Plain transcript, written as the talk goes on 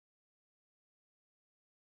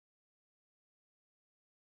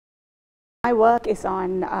my work is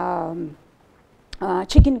on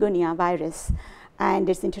Chikungunya virus and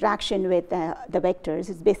its interaction with the vectors.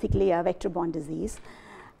 It's basically a vector-borne disease.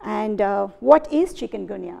 And what is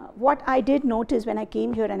Chikungunya? What I did notice when I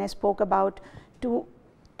came here and I spoke about to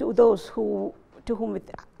those to whom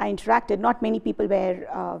I interacted, not many people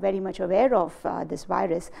were very much aware of this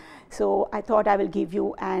virus. So I thought I will give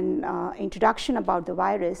you an introduction about the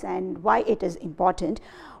virus and why it is important,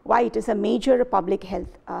 why it is a major public health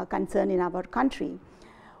concern in our country.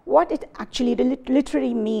 What it actually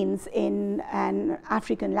literally means in an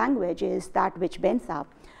African language is that which bends up.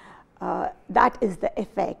 That is the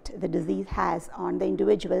effect the disease has on the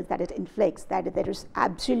individuals that it inflicts, that there is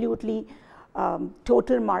absolutely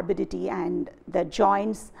total morbidity and the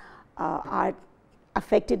joints are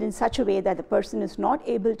affected in such a way that the person is not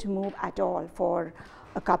able to move at all for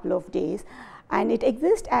a couple of days. And it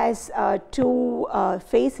exists as two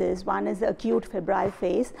phases. One is the acute febrile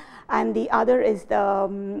phase and the other is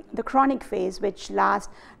the chronic phase, which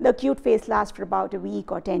lasts, the acute phase lasts for about a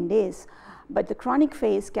week or 10 days. But the chronic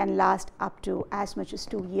phase can last up to as much as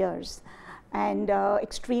 2 years and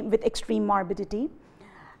with extreme morbidity.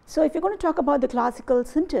 So if you're going to talk about the classical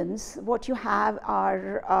symptoms, what you have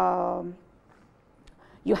are,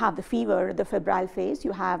 you have the fever, the febrile phase,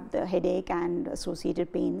 you have the headache and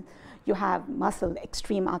associated pain, you have muscle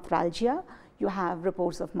extreme arthralgia, you have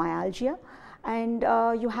reports of myalgia, and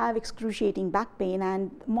you have excruciating back pain,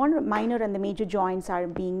 and minor and the major joints are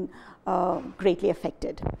being greatly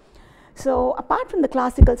affected. So apart from the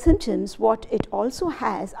classical symptoms, what it also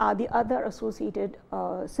has are the other associated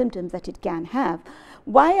symptoms that it can have.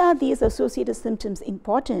 Why are these associated symptoms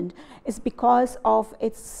important? Is because of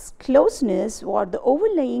its closeness or the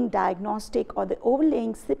overlaying diagnostic or the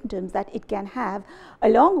overlaying symptoms that it can have,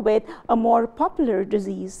 along with a more popular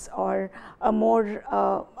disease or a more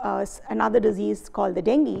another disease called the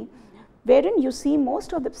dengue, wherein you see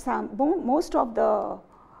most of the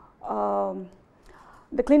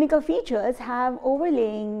clinical features have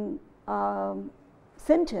overlaying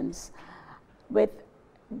symptoms with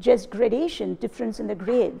just gradation, difference in the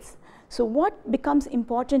grades. So what becomes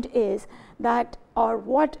important is that,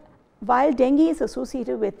 while dengue is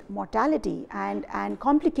associated with mortality and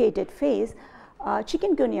complicated phase,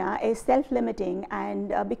 chikungunya is self-limiting,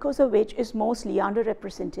 and because of which is mostly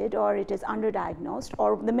underrepresented or it is underdiagnosed,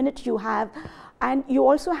 or the minute you have, and you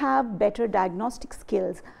also have better diagnostic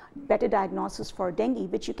skills, better diagnosis for dengue,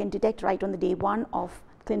 which you can detect right on the day one of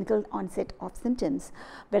clinical onset of symptoms.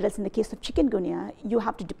 Whereas in the case of chikungunya, you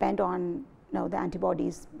have to depend on the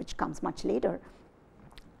antibodies, which comes much later,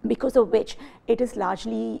 because of which it is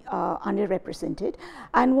largely underrepresented.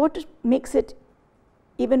 And what makes it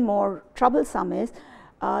even more troublesome is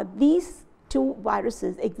these two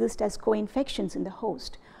viruses exist as co-infections in the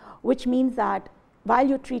host, which means that while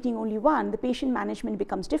you're treating only one, the patient management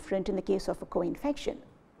becomes different in the case of a co-infection.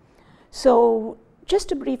 So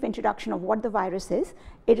just a brief introduction of what the virus is.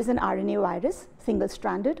 It is an RNA virus,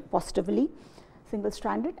 single-stranded, positively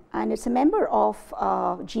single-stranded, and it's a member of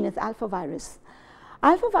genus alphavirus.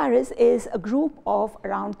 Alphavirus is a group of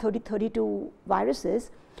around 32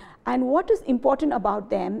 viruses, and what is important about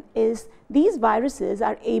them is these viruses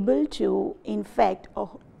are able to infect a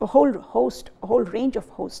whole range of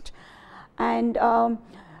hosts, and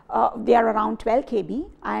they are around 12 kb,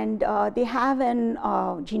 and they have an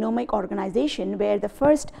genomic organization where the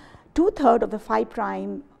first 2/3 of the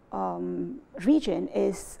 5' region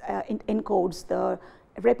is encodes the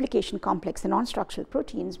replication complex and non-structural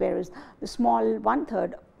proteins, whereas the small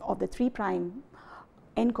 1/3 of the 3'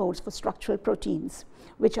 encodes for structural proteins,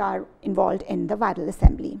 which are involved in the viral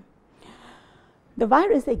assembly. The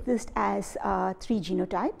virus exists as 3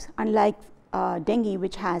 genotypes, unlike dengue,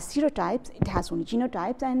 which has serotypes. It has only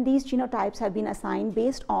genotypes, and these genotypes have been assigned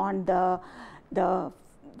based on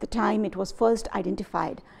the time it was first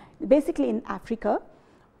identified. Basically, in Africa,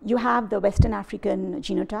 you have the Western African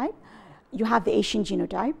genotype, you have the Asian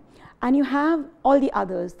genotype, and you have all the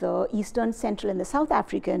others, the Eastern, Central, and the South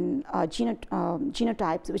African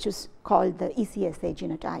genotypes, which is called the ECSA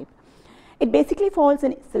genotype. It basically follows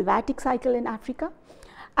a sylvatic cycle in Africa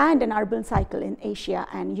and an urban cycle in Asia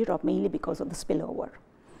and Europe, mainly because of the spillover.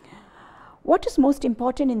 What is most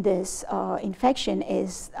important in this infection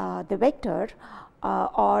is the vector,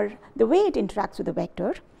 or the way it interacts with the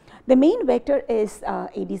vector. The main vector is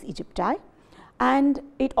Aedes aegypti, and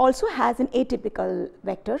it also has an atypical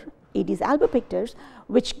vector, Aedes albopictus,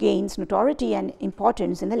 which gains notoriety and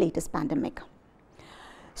importance in the latest pandemic.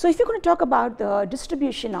 So if you're going to talk about the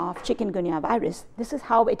distribution of chikungunya virus, this is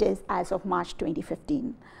how it is as of March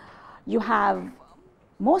 2015. You have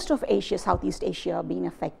most of Asia, Southeast Asia, being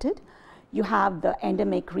affected. you have the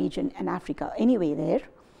endemic region in Africa anyway there.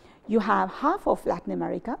 You have half of Latin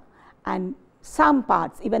America and some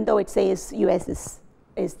parts, even though it says US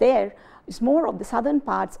is there, it's more of the southern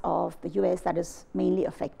parts of the US that is mainly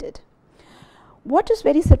affected. What is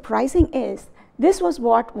very surprising is this was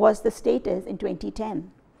what was the status in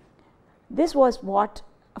 2010. This was what,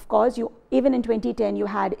 of course, even in 2010 you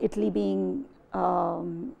had Italy being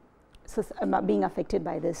affected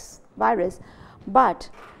by this virus, but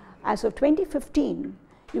as of 2015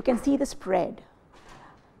 you can see the spread,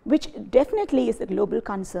 which definitely is a global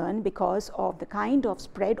concern because of the kind of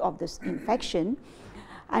spread of this infection.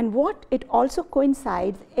 And what it also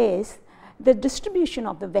coincides is the distribution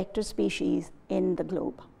of the vector species in the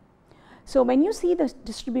globe. So when you see the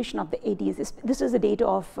distribution of the Aedes, this is the data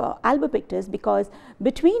of Albopictus, because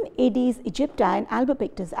between Aedes aegypti and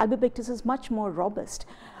Albopictus is much more robust.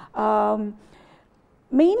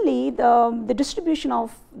 Mainly the distribution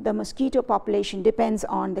of the mosquito population depends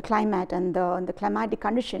on the climate and the climatic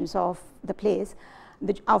conditions of the place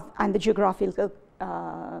and the geographical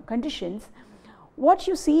conditions. What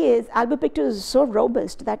you see is Albopictus is so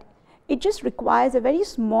robust that it just requires a very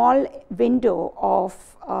small window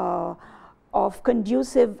of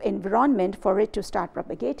conducive environment for it to start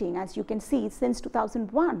propagating. As you can see, since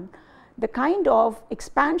 2001, the kind of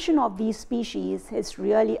expansion of these species is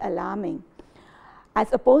really alarming,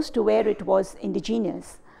 as opposed to where it was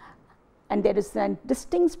indigenous. And there is a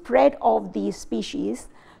distinct spread of these species,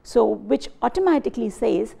 so which automatically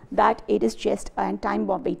says that it is just a time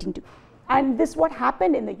bomb waiting to. And this is what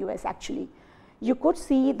happened in the US actually. You could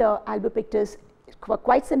see the Albopictus for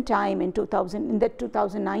quite some time in the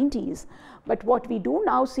 2090s, but what we do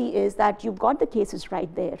now see is that you've got the cases right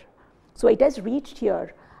there. So it has reached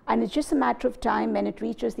here, and it's just a matter of time when it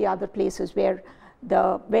reaches the other places where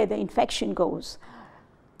the infection goes.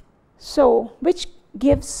 So, which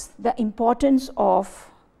gives the importance of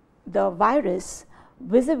the virus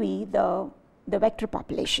vis-a-vis the vector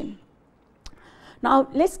population. Now,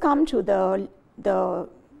 let's come to the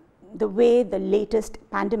way the latest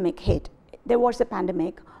pandemic hit. There was a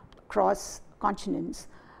pandemic across continents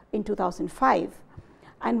in 2005.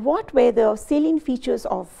 And what were the salient features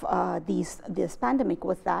of this pandemic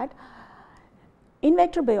was that in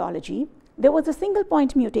vector biology, there was a single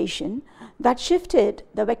point mutation that shifted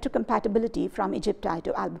the vector compatibility from aegypti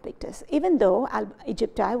to Albopictus. Even though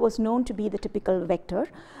aegypti was known to be the typical vector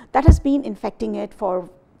that has been infecting it for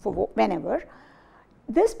whenever,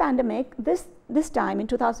 this pandemic, this time in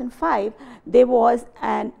 2005, there was,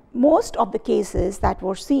 and most of the cases that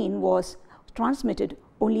were seen was transmitted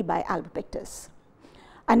only by Albopictus.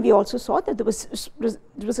 And we also saw that there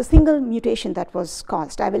was a single mutation that was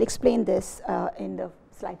caused. I will explain this in the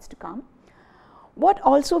slides to come. What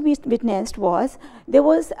also we witnessed was there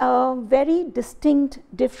was very distinct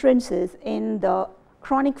differences in the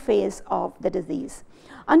chronic phase of the disease.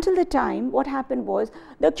 Until the time, what happened was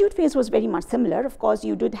the acute phase was very much similar. Of course,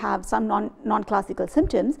 you did have some non-classical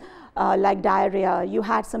symptoms like diarrhea. You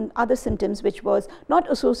had some other symptoms which was not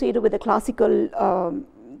associated with a classical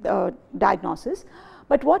diagnosis.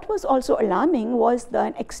 But what was also alarming was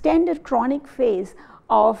the extended chronic phase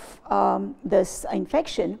of this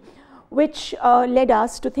infection, which led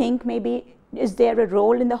us to think maybe is there a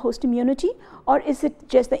role in the host immunity, or is it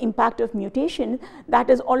just the impact of mutation that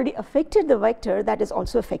has already affected the vector that is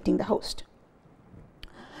also affecting the host.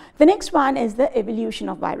 The next one is the evolution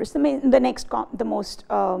of virus. The next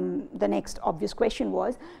obvious question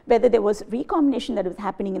was whether there was recombination that was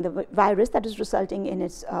happening in the virus that is resulting in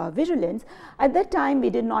its virulence. At that time, we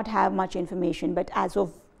did not have much information, but as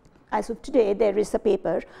of today, there is a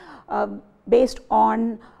paper based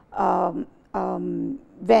on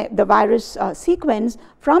the virus sequence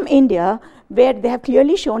from India, where they have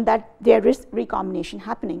clearly shown that there is recombination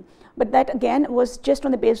happening. But that again was just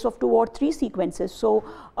on the basis of 2 or 3 sequences. So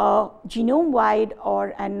genome-wide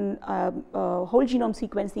or whole genome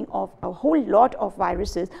sequencing of a whole lot of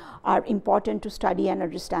viruses are important to study and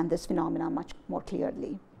understand this phenomena much more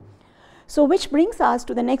clearly. So which brings us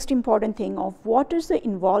to the next important thing of what is the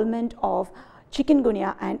involvement of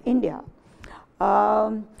chikungunya and India.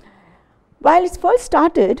 While it first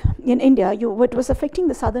started in India, it was affecting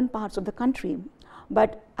the southern parts of the country.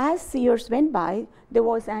 But as years went by, there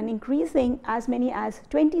was an increasing, as many as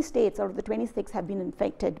 20 states out of the 26 have been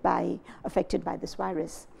affected by this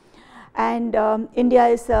virus. And India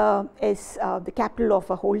is the capital of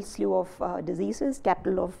a whole slew of diseases,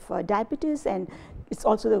 capital of diabetes, and it's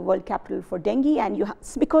also the world capital for dengue. And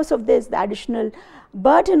because of this, the additional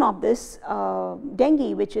burden of this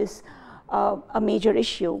dengue, which is a major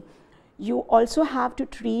issue, you also have to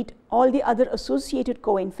treat all the other associated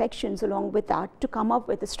co-infections along with that to come up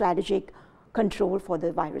with a strategic control for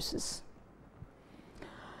the viruses.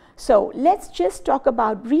 So let's just talk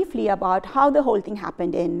about briefly about how the whole thing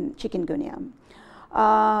happened in chikungunya.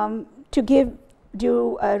 To give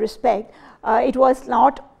due respect, it was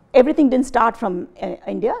not, everything didn't start from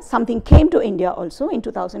India. Something came to India also in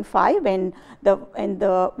 2005 when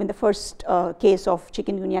the first case of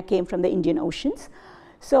chikungunya came from the Indian Oceans.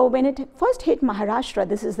 So when it first hit Maharashtra,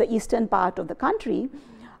 this is the eastern part of the country,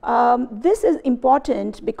 this is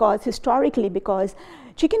important because historically, because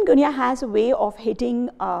chikungunya has a way of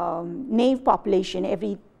hitting native population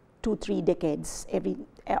every 2-3 decades,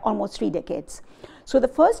 almost 3 decades. So the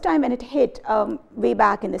first time when it hit way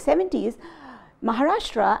back in the 70s,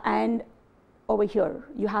 Maharashtra and over here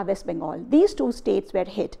you have West Bengal. These two states were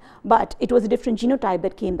hit, but it was a different genotype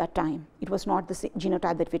that came that time. It was not the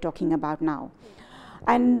genotype that we're talking about now.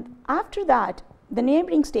 And after that, the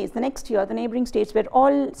neighboring states, the next year, the neighboring states were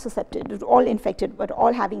all susceptible, all infected, but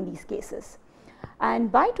all having these cases.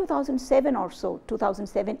 And by 2007 or so,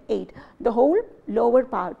 2007-8, the whole lower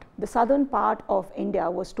part, the southern part of India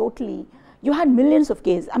was totally, you had millions of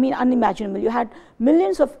cases, I mean unimaginable, you had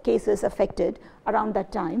millions of cases affected around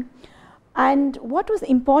that time. And what was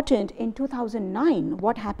important in 2009,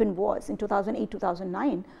 what happened was, in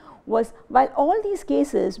 2008-2009, was while all these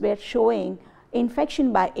cases were showing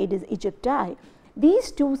infection by Aedes aegypti,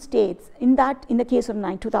 these two states, in the case of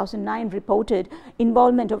 2009, reported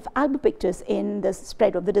involvement of albopictus in the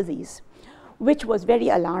spread of the disease, which was very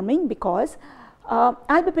alarming because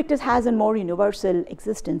albopictus has a more universal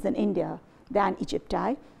existence in India than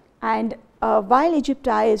aegypti. And while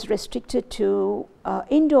aegypti is restricted to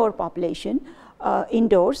indoor population,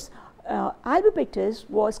 indoors, albopictus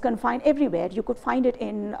was confined everywhere. You could find it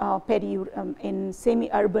in in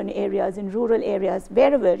semi-urban areas, in rural areas,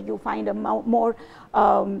 wherever you find a more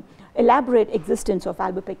elaborate existence of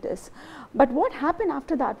albopictus. But what happened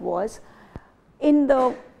after that was, in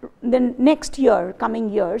the next year, coming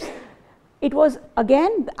years, it was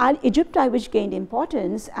again aegypti which gained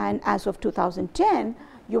importance, and as of 2010,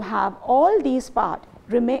 you have all these parts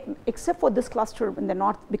remain, except for this cluster in the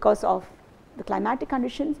north because of the climatic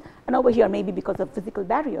conditions, and over here maybe because of physical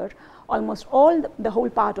barrier, almost all the whole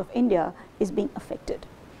part of India is being affected.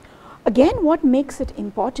 Again, what makes it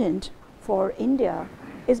important for India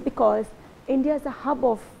is because India is a hub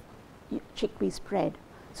of chickpea spread.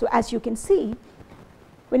 So as you can see,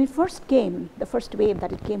 when it first came, the first wave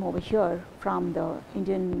that it came over here from the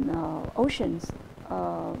Indian Oceans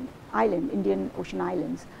Indian Ocean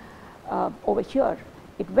Islands over here,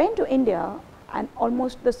 it went to India, and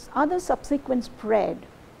almost this other subsequent spread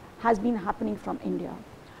has been happening from India.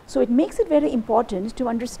 So it makes it very important to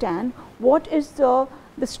understand what is the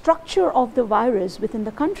structure of the virus within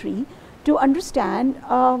the country to understand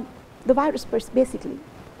the virus basically.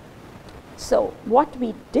 So what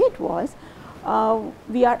we did was,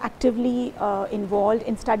 we are actively involved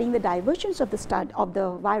in studying the divergence of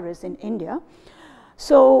the virus in India.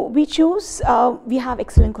 So we chose, we have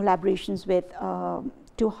excellent collaborations with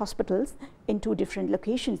 2 hospitals in 2 different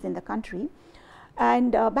locations in the country.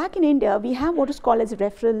 And back in India, we have what is called as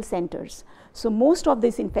referral centers. So most of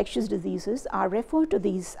these infectious diseases are referred to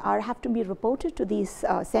these, have to be reported to these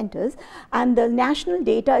centers, and the national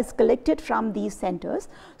data is collected from these centers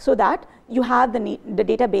so that you have the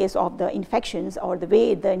database of the infections, or the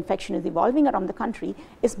way the infection is evolving around the country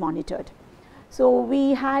is monitored. So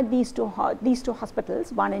we had these two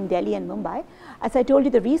hospitals, one in Delhi and Mumbai. As I told you,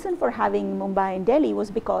 the reason for having Mumbai and Delhi was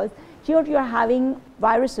because here you are having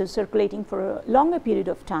viruses circulating for a longer period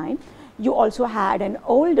of time. You also had an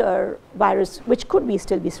older virus which could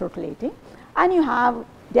still be circulating, and you have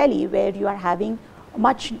Delhi where you are having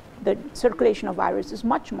the circulation of virus is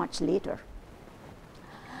much later.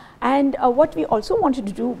 And what we also wanted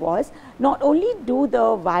to do was not only do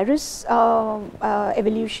the virus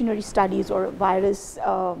evolutionary studies or virus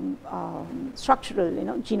structural,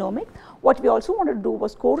 genomics. What we also wanted to do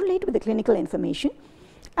was correlate with the clinical information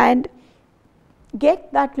and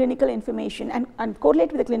get that clinical information and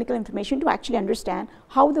correlate with the clinical information to actually understand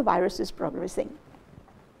how the virus is progressing.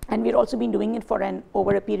 And we've also been doing it for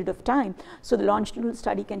over a period of time. So the longitudinal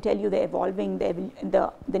study can tell you the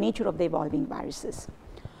nature of the evolving viruses.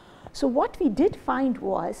 So what we did find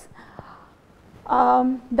was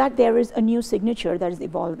that there is a new signature that is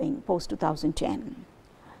evolving post 2010.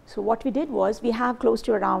 So what we did was, we have close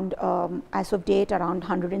to around, as of date, around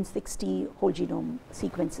 160 whole genome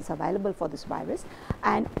sequences available for this virus,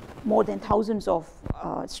 and more than thousands of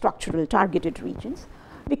structural targeted regions.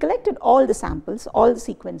 We collected all the samples, all the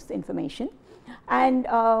sequence information, And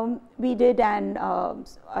we did an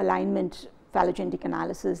alignment phylogenetic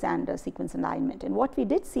analysis and sequence alignment. And what we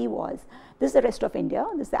did see was, this is the rest of India,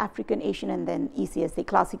 this is the African, Asian, and then ECSA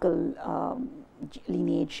classical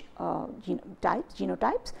lineage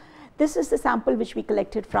genotypes. This is the sample which we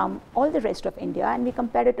collected from all the rest of India, and we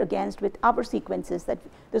compared it against with our sequences that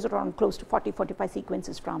there's around close to 40-45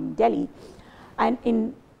 sequences from Delhi, and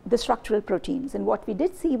in the structural proteins. And what we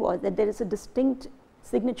did see was that there is a distinct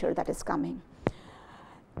signature that is coming.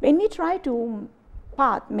 When we try to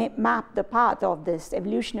map the path of this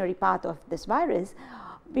evolutionary path of this virus,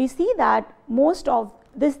 we see that most of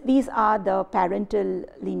these are the parental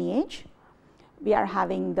lineage. We are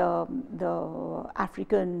having the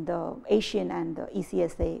African, the Asian, and the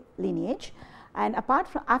ECSA lineage. And apart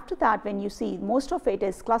from, after that, when you see, most of it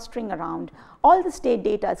is clustering around, all the state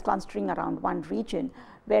data is clustering around one region,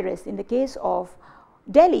 whereas in the case of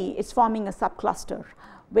Delhi, it's forming a subcluster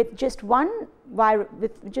with just one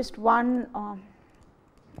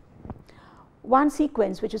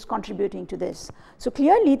sequence which is contributing to this. So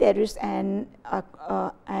clearly there is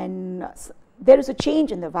there is a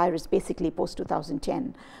change in the virus basically post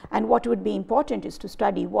 2010, and what would be important is to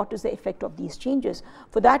study what is the effect of these changes.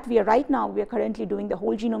 For that, we are currently doing the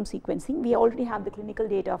whole genome sequencing. We already have the clinical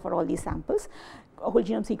data for all these samples, a whole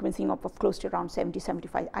genome sequencing of close to around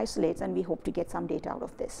 70-75 isolates, and we hope to get some data out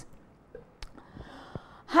of this.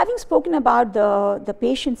 Having spoken about the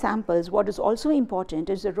patient samples, what is also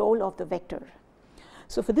important is the role of the vector.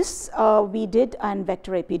 So for this, we did an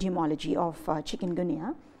vector epidemiology of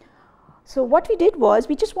chikungunya. So what we did was,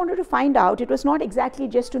 we just wanted to find out, it was not exactly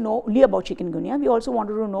just to know only about chikungunya, we also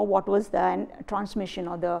wanted to know what was the transmission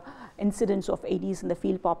or the incidence of Aedes in the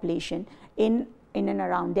field population in and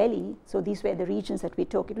around Delhi. So these were the regions that we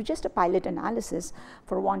took. It was just a pilot analysis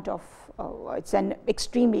for want of, it's an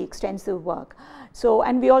extremely extensive work. So,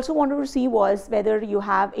 and we also wanted to see was whether you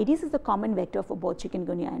have, Aedes is the common vector for both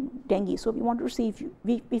chikungunya and dengue. So we wanted to see if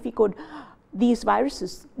we could, these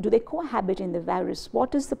viruses, do they cohabit in the virus?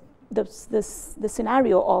 What is the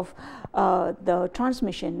scenario of the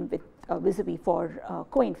transmission with vis-a-vis for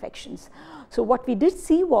co-infections. So what we did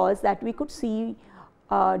see was that we could see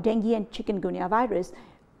dengue and chikungunya virus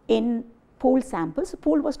in pooled samples. The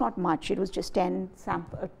pool was not much, it was just 10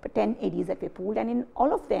 Aedes that we pooled, and in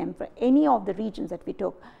all of them, for any of the regions that we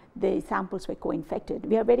took, the samples were co-infected.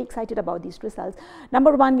 We are very excited about these results.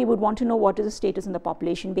 Number one, we would want to know what is the status in the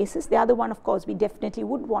population basis. The other one, of course, we definitely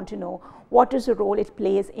would want to know what is the role it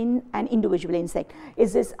plays in an individual insect.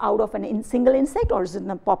 Is this out of a single insect, or is it in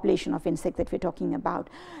a population of insects that we're talking about?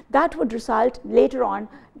 That would result later on,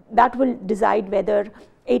 that will decide whether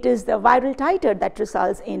it is the viral titer that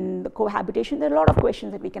results in the cohabitation. There are a lot of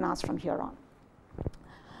questions that we can ask from here on.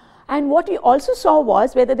 And what we also saw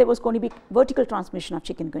was whether there was going to be vertical transmission of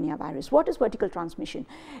chikungunya virus. What is vertical transmission?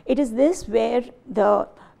 It is this where the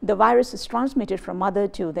virus is transmitted from mother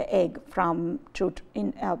to the egg from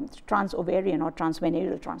trans-ovarian or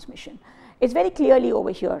transvenereal transmission. It's very clearly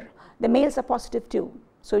over here. The males are positive too,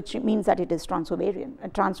 so it means that it is trans-ovarian,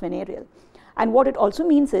 transvenereal. And what it also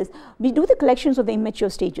means is we do the collections of the immature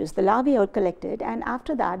stages. The larvae are collected, and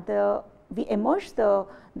after that we immerse the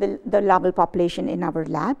larval population in our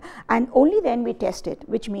lab, and only then we test it,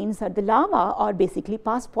 which means that the larvae are basically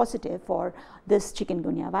positive for this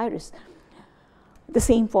chikungunya virus. The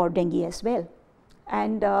same for dengue as well.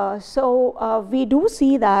 And we do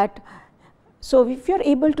see that, so if you're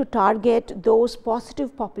able to target those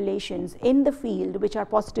positive populations in the field which are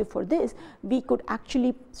positive for this, we could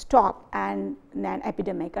actually stop an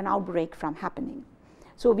epidemic, an outbreak from happening.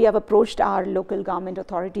 So we have approached our local government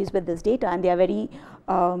authorities with this data, and they are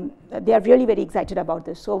really very excited about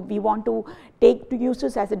this. So we want to use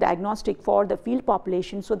this as a diagnostic for the field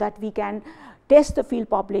population so that we can test the field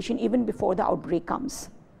population even before the outbreak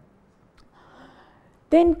comes.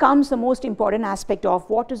 Then comes the most important aspect of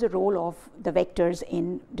what is the role of the vectors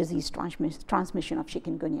in disease transmission of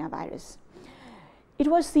chikungunya virus. It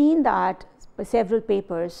was seen that by several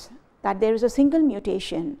papers that there is a single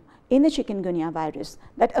mutation in the chikungunya virus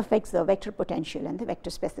that affects the vector potential and the vector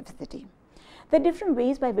specificity. There are different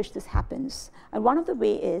ways by which this happens, and one of the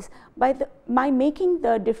way is by making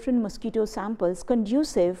the different mosquito samples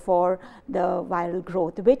conducive for the viral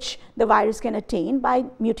growth, which the virus can attain by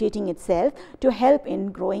mutating itself to help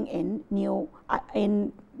in growing in new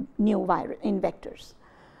vectors.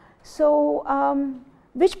 So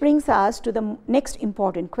which brings us to the next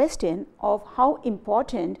important question of how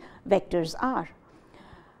important vectors are.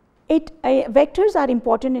 Vectors are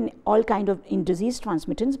important in all kind of disease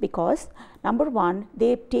transmittance because, number one,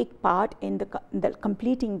 they take part in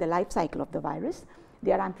completing the life cycle of the virus.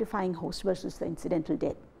 They are amplifying host versus the incidental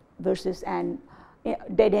death versus, and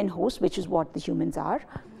dead-end hosts, which is what the humans are.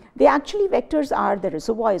 They actually, vectors are the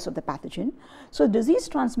reservoirs of the pathogen. So disease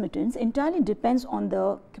transmittance entirely depends on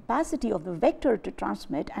the capacity of the vector to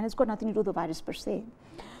transmit, and it's got nothing to do with the virus per se.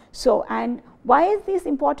 So, and why is this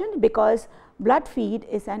important? Because blood feed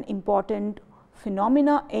is an important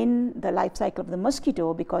phenomena in the life cycle of the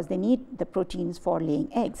mosquito, because they need the proteins for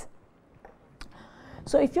laying eggs.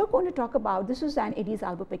 So if you're going to talk about, this is an Aedes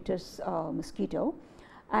albopictus mosquito,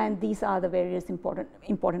 and these are the various important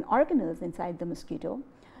organelles inside the mosquito.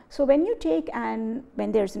 So when you take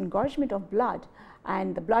when there's engorgement of blood,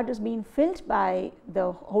 and the blood is being filled by,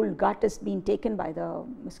 the whole gut is being taken by the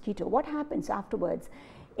mosquito, what happens afterwards?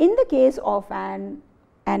 In the case of an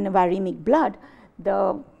viremic blood,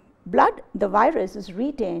 the virus is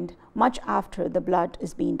retained much after the blood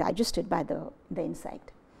is being digested by the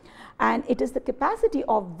insect. And it is the capacity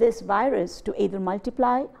of this virus to either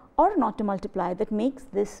multiply or not to multiply that makes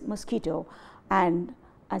this mosquito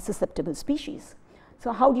a susceptible species.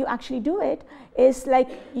 So how do you actually do it? Is like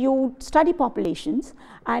you study populations,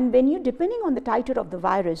 and when you, depending on the titer of the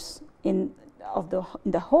virus in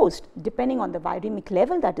the host, depending on the viremic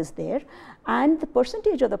level that is there, and the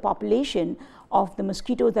percentage of the population of the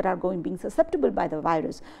mosquitoes that are being susceptible by the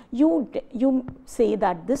virus, you say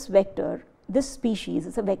that this vector, this species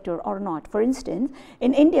is a vector or not. For instance,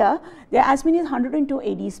 in India, there are as many as 102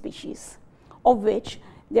 Aedes species, of which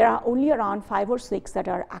there are only around 5 or 6 that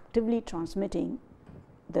are actively transmitting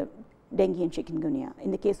the dengue and chikungunya.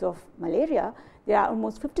 In the case of malaria, there are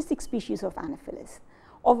almost 56 species of Anopheles,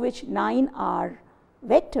 of which 9 are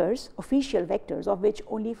vectors, official vectors, of which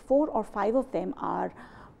only 4 or 5 of them are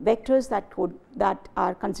vectors that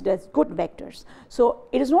are considered as good vectors. So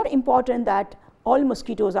it is not important that all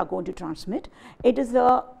mosquitoes are going to transmit. It is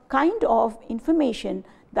the kind of information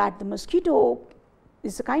that the mosquito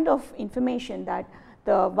is the kind of information that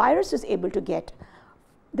the virus is able to get.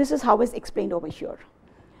 This is how it's explained over here.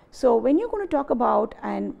 So when you're going to talk about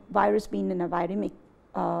a virus being in a viremic,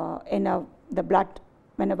 the blood,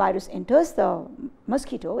 when a virus enters the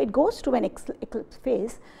mosquito, it goes to an eclipse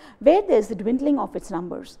phase where there's a dwindling of its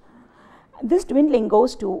numbers. This dwindling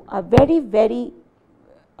goes to a very, very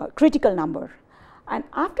critical number. And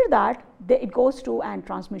after that, it goes to a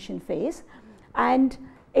transmission phase. And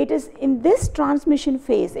it is in this transmission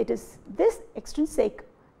phase, it is this extrinsic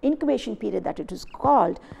incubation period that it is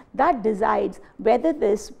called, that decides whether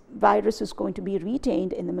this virus is going to be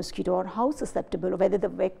retained in the mosquito, or how susceptible, or whether the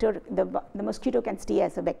vector, the mosquito can stay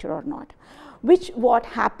as a vector or not, which what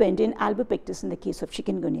happened in albopictus in the case of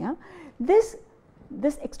chikungunya. This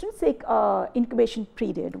extrinsic incubation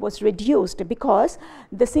period was reduced because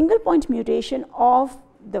the single point mutation of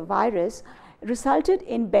the virus resulted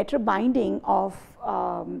in better binding of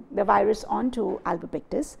the virus onto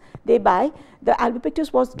albopictus. Thereby, the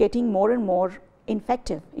albopictus was getting more and more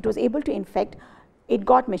infective. It was able to infect, it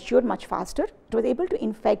got matured much faster. It was able to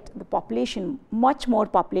infect the population, much more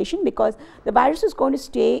population, because the virus is going to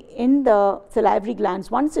stay in the salivary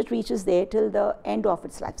glands once it reaches there till the end of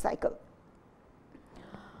its life cycle.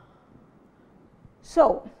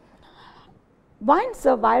 So, once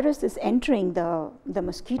a virus is entering the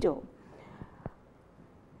mosquito,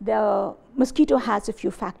 the mosquito has a few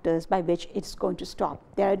factors by which it's going to stop.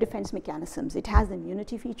 There are defense mechanisms. It has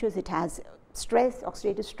immunity features, it has stress,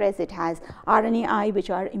 oxidative stress, it has RNAi, which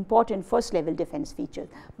are important first level defense features,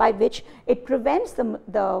 by which it prevents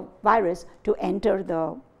the virus to enter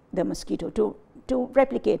the mosquito, to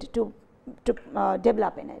replicate, to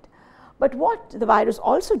develop in it. But what the virus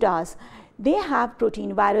also does, they have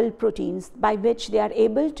viral proteins by which they are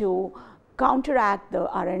able to counteract the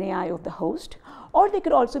RNAi of the host, or they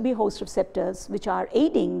could also be host receptors which are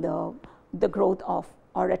aiding the growth of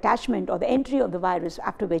or attachment or the entry of the virus,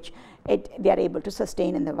 after which they are able to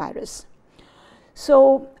sustain in the virus.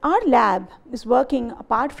 So our lab is working,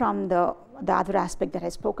 apart from the other aspect that I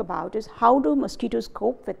spoke about, is how do mosquitoes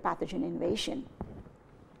cope with pathogen invasion.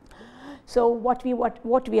 So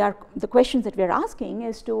the questions that we are asking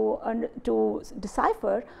is to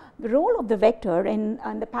decipher the role of the vector in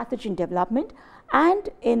the pathogen development and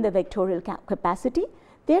in the vectorial capacity,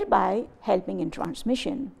 thereby helping in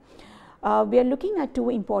transmission. We are looking at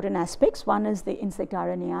 2 important aspects. One is the insect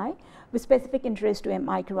RNAi, with specific interest to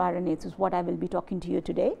microRNAs, is what I will be talking to you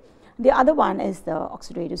today. The other one is the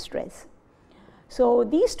oxidative stress. So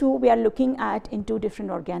these 2 we are looking at in 2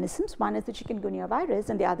 different organisms. One is the chikungunya virus,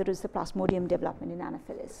 and the other is the Plasmodium development in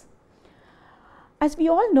Anopheles. As we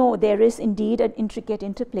all know, there is indeed an intricate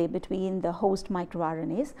interplay between the host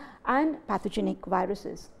microRNAs and pathogenic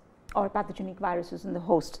viruses, or pathogenic viruses in the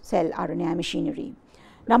host cell RNAi machinery.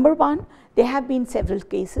 Number one, there have been several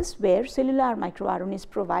cases where cellular microRNAs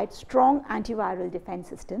provide strong antiviral defense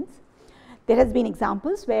systems. There has been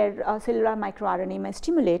examples where cellular microRNA may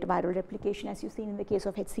stimulate viral replication, as you've seen in the case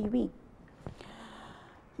of HCV.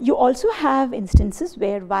 You also have instances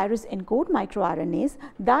where virus encode microRNAs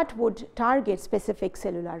that would target specific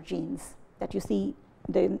cellular genes that you see.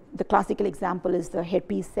 The classical example is the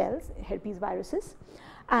herpes cells, herpes viruses,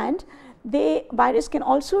 and the virus can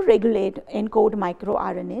also encode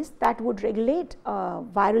microRNAs that would regulate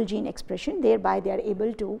viral gene expression, thereby they are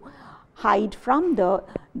able to hide from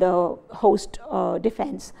the host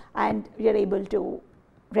defense, and we are able to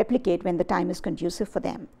replicate when the time is conducive for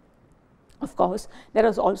them. Of course, there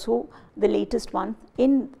is also the latest one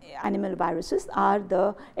in animal viruses are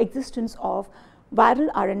the existence of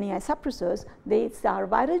viral RNAi suppressors. These are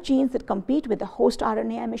viral genes that compete with the host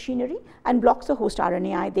RNAi machinery and blocks the host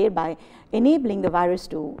RNAi, thereby enabling the virus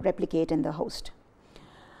to replicate in the host.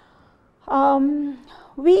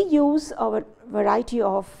 We use a variety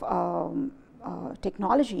of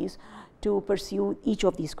technologies to pursue each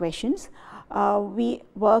of these questions. We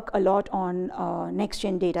work a lot on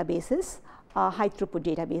next-gen databases, high throughput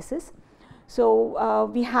databases.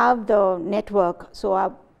 So we have the network. So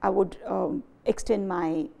I would extend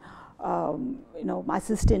my my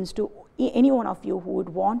assistance to any one of you who would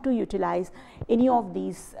want to utilize any of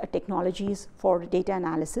these technologies for data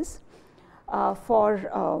analysis.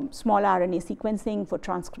 For small RNA sequencing, for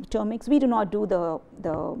transcriptomics, we do not do the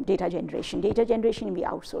data generation. Data generation, we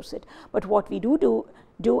outsource it. But what we do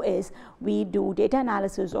is we do data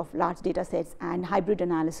analysis of large data sets and hybrid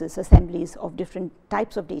analysis assemblies of different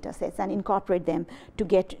types of data sets and incorporate them to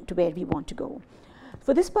get to where we want to go.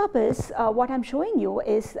 For this purpose, what I'm showing you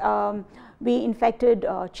is we infected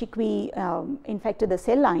infected the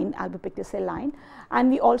cell line, Albopictus cell line, and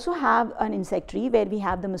we also have an insectary where we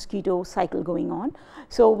have the mosquito cycle going on.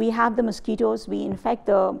 So we have the mosquitoes, we infect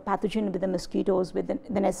the pathogen with the mosquitoes with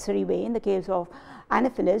the necessary way. In the case of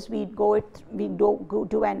Anopheles, we go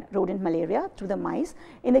do an rodent malaria through the mice.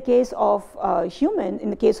 In the case of human, in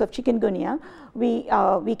the case of chikungunya,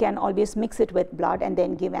 we can always mix it with blood and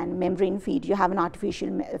then give an membrane feed. You have an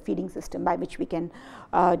artificial feeding system by which we can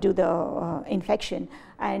do the infection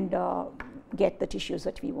and get the tissues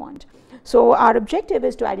that we want. So our objective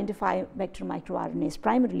is to identify vector microRNAs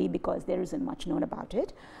primarily because there isn't much known about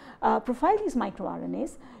it. Profile these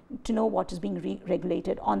microRNAs to know what is being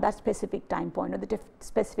regulated on that specific time point or the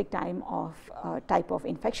specific time of type of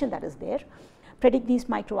infection that is there. Predict these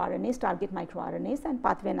microRNAs, target microRNAs, and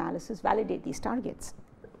pathway analysis validate these targets.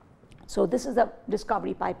 So this is a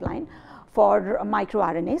discovery pipeline for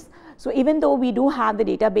microRNAs. So even though we do have the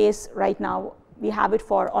database right now, we have it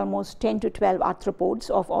for almost 10 to 12 arthropods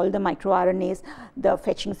of all the microRNAs, the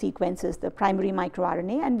fetching sequences, the primary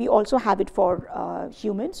microRNA, and we also have it for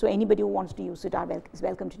humans. So anybody who wants to use it is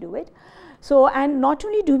welcome to do it. So, and not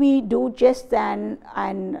only do we do just an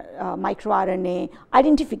microRNA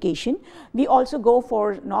identification, we also go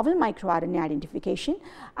for novel microRNA identification,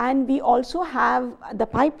 and we also have the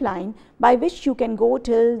pipeline by which you can go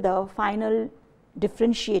till the final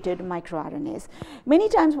differentiated microRNAs. Many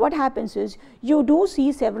times what happens is you do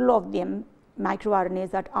see several of them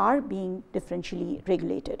microRNAs that are being differentially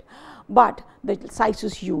regulated, but the size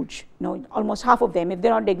is huge. Almost half of them, if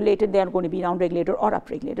they're not regulated, they are going to be down-regulated or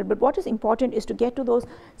up-regulated. But what is important is to get to those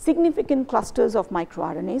significant clusters of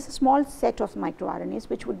microRNAs, a small set of microRNAs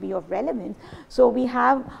which would be of relevance. So we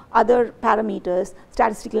have other parameters,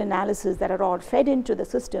 statistical analysis that are all fed into the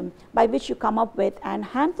system by which you come up with a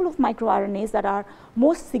handful of microRNAs that are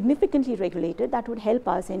most significantly regulated that would help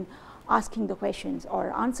us in asking the questions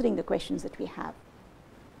or answering the questions that we have.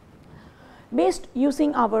 Based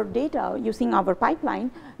using our data, using our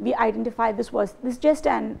pipeline, we identified this is just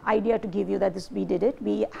an idea to give you that we did it.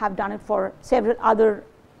 We have done it for several other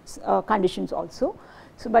conditions also.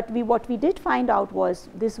 So, but what we did find out was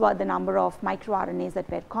this was the number of microRNAs that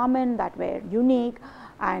were common, that were unique,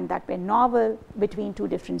 and that were novel between two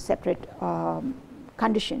different separate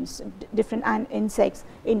conditions, different insects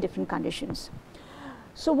in different conditions.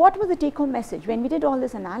 So what was the take-home message? When we did all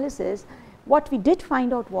this analysis, what we did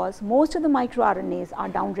find out was most of the microRNAs are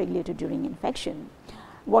down-regulated during infection.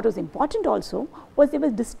 What was important also was there were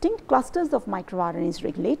distinct clusters of microRNAs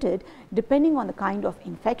regulated depending on the kind of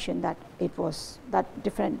infection that it was,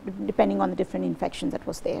 depending on the different infections that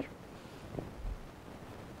was there.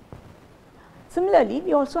 Similarly,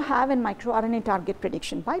 we also have a microRNA target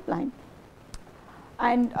prediction pipeline,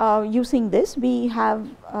 and using this we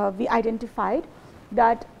identified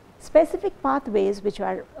that specific pathways which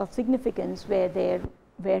are of significance were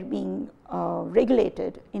being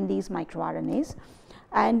regulated in these microRNAs,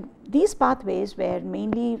 And these pathways were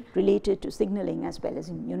mainly related to signaling as well as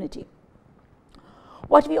immunity.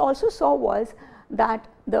 What we also saw was that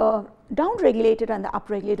the downregulated and the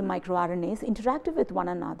upregulated microRNAs interacted with one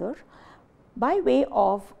another by way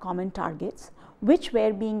of common targets, which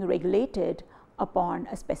were being regulated upon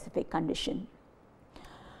a specific condition.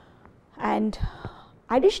 And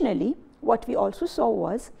additionally, what we also saw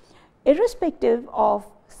was, irrespective of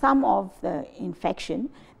some of the infection,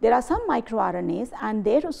 there are some microRNAs and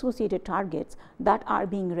their associated targets that are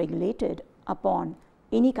being regulated upon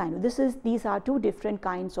any kind of, these are two different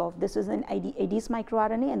kinds of, this is an Aedes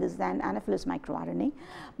microRNA and this is an Anopheles microRNA,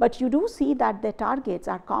 but you do see that the targets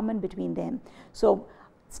are common between them. So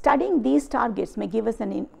studying these targets may give us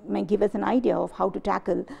an idea of how to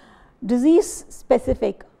tackle disease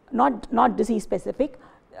specific, not disease specific,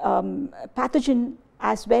 pathogen,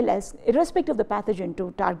 as well as irrespective of the pathogen,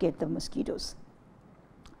 to target the mosquitoes.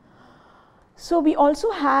 So we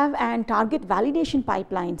also have an target validation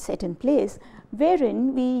pipeline set in place,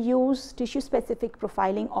 wherein we use tissue specific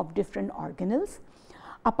profiling of different organelles.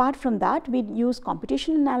 Apart from that, we use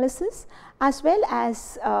computational analysis as well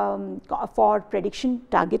as for prediction,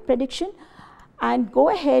 target prediction, and go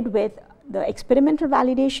ahead with the experimental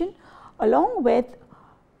validation along with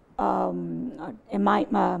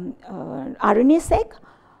RNA-seq,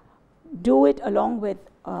 do it along with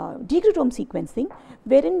degradome sequencing,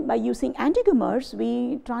 wherein by using antigomers,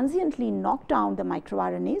 we transiently knock down the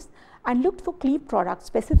microRNAs and looked for cleaved products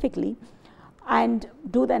specifically and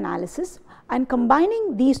do the analysis. And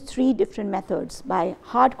combining these three different methods by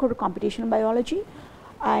hardcore computational biology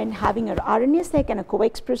and having an RNA-seq and a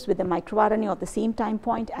co-express with the microRNA at the same time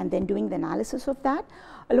point, and then doing the analysis of that,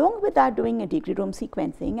 along with that doing a degradome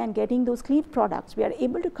sequencing and getting those cleaved products, we are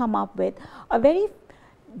able to come up with a very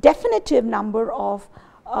definitive number of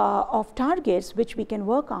targets which we can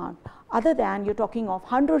work on, other than you're talking of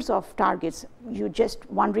hundreds of targets, you're just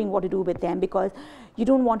wondering what to do with them because you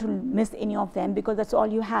don't want to miss any of them because that's all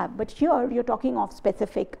you have. But here you're talking of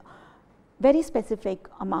specific, very specific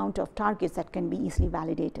amount of targets that can be easily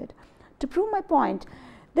validated. To prove my point,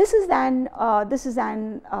 this is the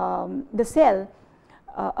cell,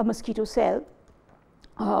 a mosquito cell,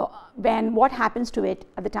 when what happens to it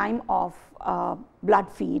at the time of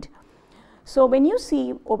blood feed. So when you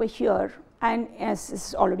see over here, and as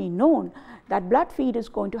is already known, that blood feed is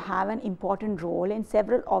going to have an important role in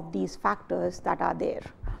several of these factors that are there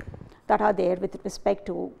with respect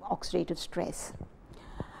to oxidative stress.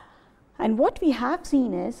 And what we have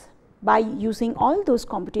seen is, by using all those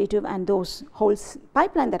computative and those whole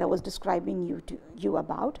pipeline that I was describing you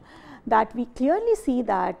about, that we clearly see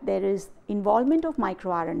that there is involvement of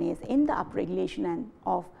microRNAs in the upregulation and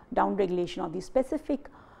of downregulation of these specific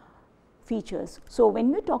features. So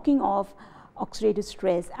when we're talking of oxidative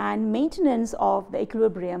stress and maintenance of the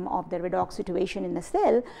equilibrium of the redox situation in the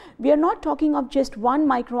cell, we are not talking of just one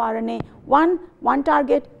microRNA, one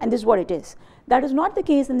target, and this is what it is. That is not the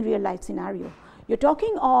case in the real life scenario. You're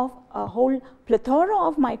talking of a whole plethora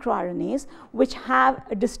of microRNAs which have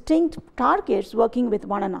distinct targets working with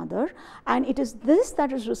one another, and it is this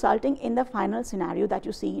that is resulting in the final scenario that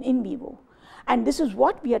you see in vivo. And this is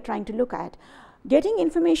what we are trying to look at. Getting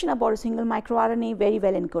information about a single microRNA, very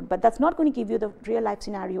well and good, but that's not going to give you the real life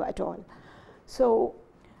scenario at all. So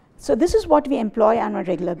this is what we employ on a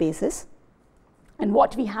regular basis. And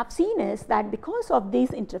what we have seen is that because of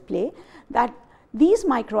this interplay, that these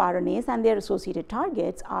microRNAs and their associated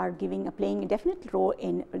targets are playing a definite role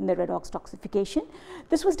in the redox toxification.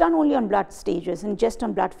 This was done only on blood stages and just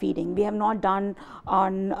on blood feeding. We have not done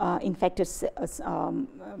on infected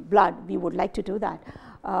blood. We would like to do that.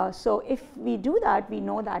 So if we do that, we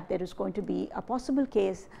know that there is going to be a possible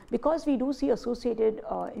case, because we do see associated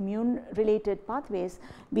immune related pathways,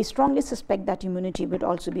 we strongly suspect that immunity would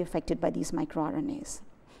also be affected by these microRNAs.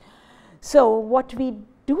 So what we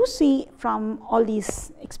do see from all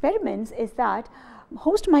these experiments is that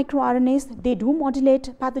host microRNAs, they do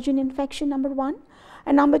modulate pathogen infection, number one.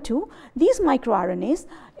 And number two, these microRNAs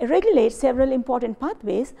regulate several important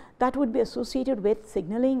pathways that would be associated with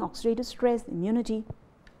signaling, oxidative stress, immunity,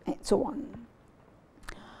 and so on.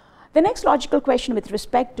 The next logical question with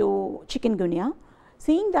respect to chikungunya,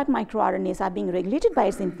 seeing that microRNAs are being regulated by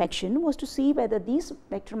its infection, was to see whether these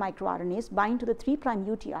vector microRNAs bind to the 3'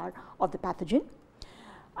 UTR of the pathogen,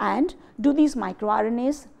 and do these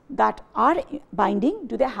microRNAs that are binding,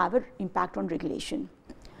 do they have an impact on regulation?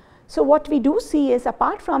 So what we do see is,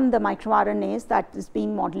 apart from the microRNAs that is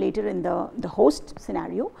being modulated in the host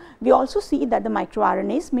scenario, we also see that the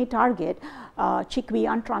microRNAs may target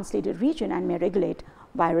chickpea untranslated region and may regulate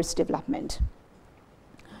virus development.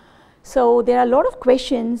 So there are a lot of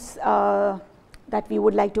questions that we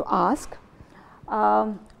would like to ask.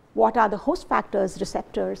 What are the host factors,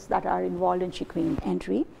 receptors that are involved in chikungunya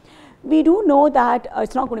entry? We do know that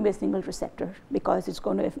it's not going to be a single receptor because it's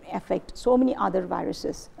going to affect so many other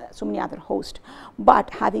viruses, so many other hosts. But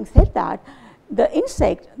having said that, the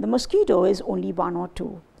insect, the mosquito, is only one or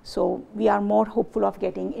two. So we are more hopeful of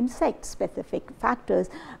getting insect-specific factors,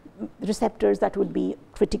 receptors that would be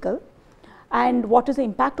critical. And what is the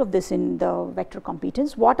impact of this in the vector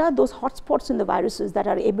competence? What are those hotspots in the viruses that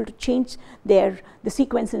are able to change the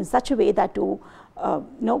sequence in such a way that to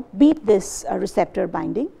beat this receptor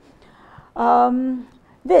binding?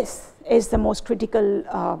 This is the most critical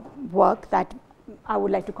work that I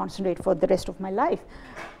would like to concentrate for the rest of my life.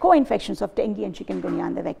 Co-infections of dengue and chikungunya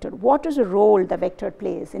and the vector. What is the role the vector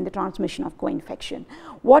plays in the transmission of co-infection?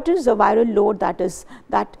 What is the viral load that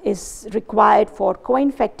is required for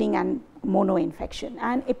co-infecting and mono-infection,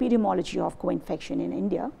 and epidemiology of co-infection in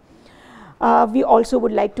India? We also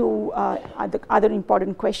would like to, other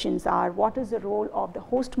important questions are, what is the role of the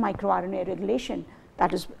host microRNA regulation,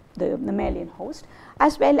 that is the mammalian host,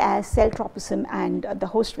 as well as cell tropism and the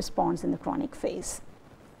host response in the chronic phase.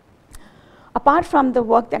 Apart from the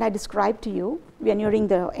work that I described to you, we are nearing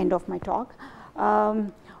the end of my talk.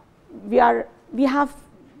 We have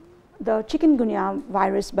the chikungunya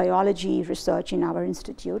virus biology research in our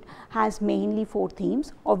institute has mainly 4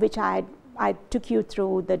 themes, of which I took you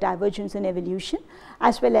through the divergence and evolution,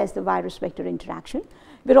 as well as the virus-vector interaction.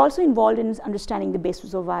 We're also involved in understanding the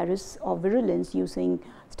basis of virus or virulence using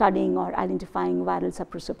studying or identifying viral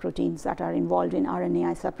suppressor proteins that are involved in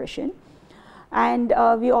RNAi suppression. And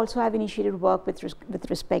we also have initiated work with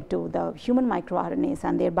respect to the human microRNAs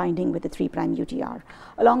and their binding with the 3' UTR,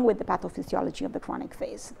 along with the pathophysiology of the chronic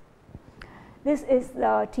phase. This is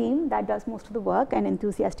the team that does most of the work, an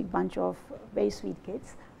enthusiastic bunch of very sweet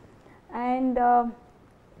kids. And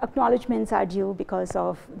acknowledgements are due because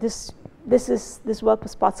of this work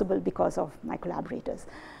was possible because of my collaborators.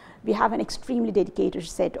 We have an extremely dedicated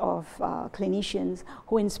set of clinicians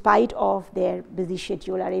who, in spite of their busy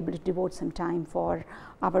schedule, are able to devote some time for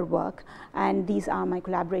our work. And these are my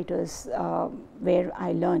collaborators where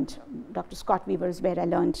I learned, Dr. Scott Weaver's where I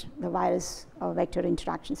learned the virus vector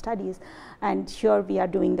interaction studies. And here we are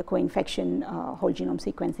doing the co-infection whole genome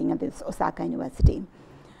sequencing at this Osaka University.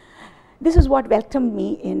 This is what welcomed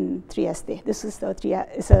me in Trieste. This is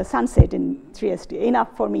it's a sunset in Trieste,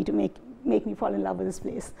 enough for me to make me fall in love with this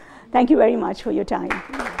place. Thank you very much for your time.